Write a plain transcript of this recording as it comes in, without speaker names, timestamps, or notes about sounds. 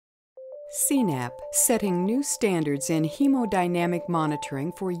CNAP, setting new standards in hemodynamic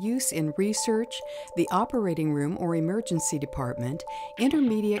monitoring for use in research, the operating room or emergency department,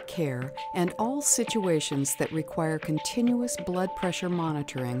 intermediate care, and all situations that require continuous blood pressure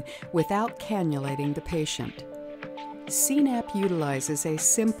monitoring without cannulating the patient. CNAP utilizes a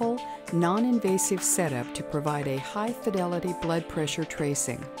simple, non-invasive setup to provide a high-fidelity blood pressure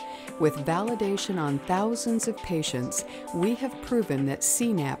tracing. With validation on thousands of patients, we have proven that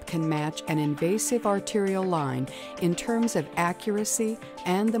CNAP can match an invasive arterial line in terms of accuracy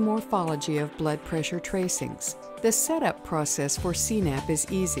and the morphology of blood pressure tracings. The setup process for CNAP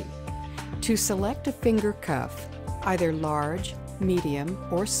is easy. To select a finger cuff, either large, medium,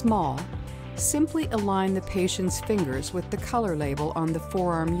 or small, simply align the patient's fingers with the color label on the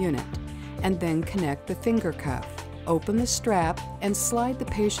forearm unit, and then connect the finger cuff. Open the strap and slide the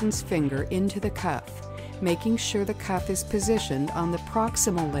patient's finger into the cuff, making sure the cuff is positioned on the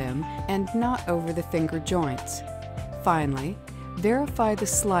proximal limb and not over the finger joints. Finally, verify the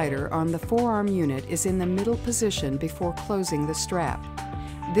slider on the forearm unit is in the middle position before closing the strap.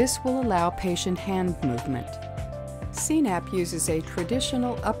 This will allow patient hand movement. CNAP uses a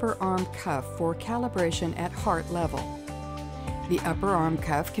traditional upper arm cuff for calibration at heart level. The upper arm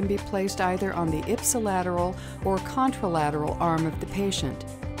cuff can be placed either on the ipsilateral or contralateral arm of the patient.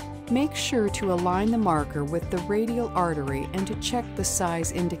 Make sure to align the marker with the radial artery and to check the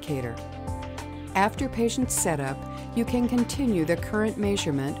size indicator. After patient setup, you can continue the current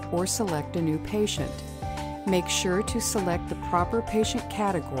measurement or select a new patient. Make sure to select the proper patient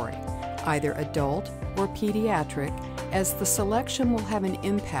category, either adult or pediatric, as the selection will have an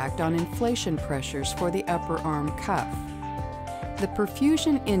impact on inflation pressures for the upper arm cuff. The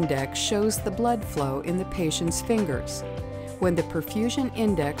perfusion index shows the blood flow in the patient's fingers. When the perfusion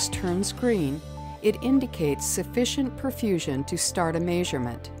index turns green, it indicates sufficient perfusion to start a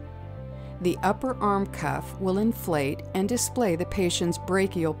measurement. The upper arm cuff will inflate and display the patient's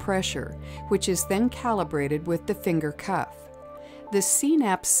brachial pressure, which is then calibrated with the finger cuff. The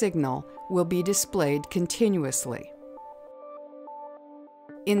CNAP signal will be displayed continuously.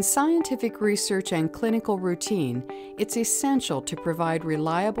 In scientific research and clinical routine, it's essential to provide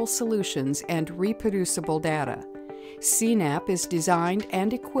reliable solutions and reproducible data. CNAP is designed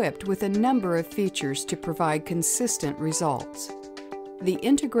and equipped with a number of features to provide consistent results. The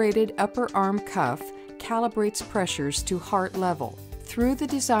integrated upper arm cuff calibrates pressures to heart level. Through the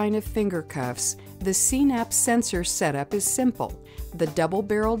design of finger cuffs, the CNAP sensor setup is simple. The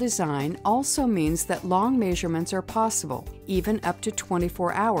double-barrel design also means that long measurements are possible, even up to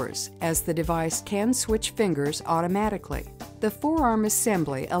 24 hours, as the device can switch fingers automatically. The forearm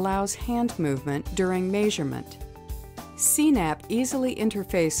assembly allows hand movement during measurement. CNAP easily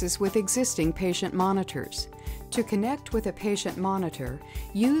interfaces with existing patient monitors. To connect with a patient monitor,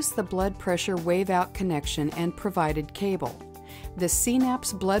 use the blood pressure wave-out connection and provided cable. The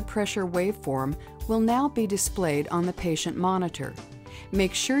CNAP's blood pressure waveform will now be displayed on the patient monitor.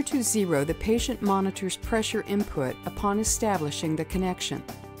 Make sure to zero the patient monitor's pressure input upon establishing the connection.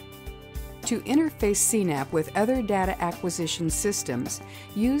 To interface CNAP with other data acquisition systems,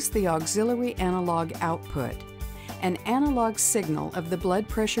 use the auxiliary analog output. An analog signal of the blood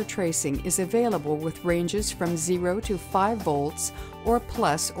pressure tracing is available with ranges from 0 to 5 volts or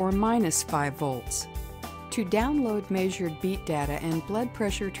plus or minus 5 volts. To download measured beat data and blood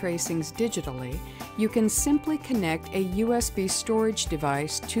pressure tracings digitally, you can simply connect a USB storage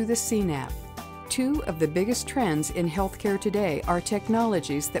device to the CNAP. Two of the biggest trends in healthcare today are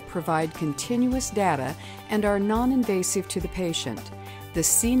technologies that provide continuous data and are non-invasive to the patient. The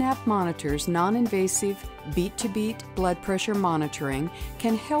CNAP Monitor's non-invasive, beat-to-beat blood pressure monitoring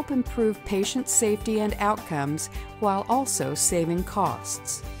can help improve patient safety and outcomes while also saving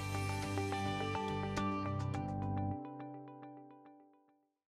costs.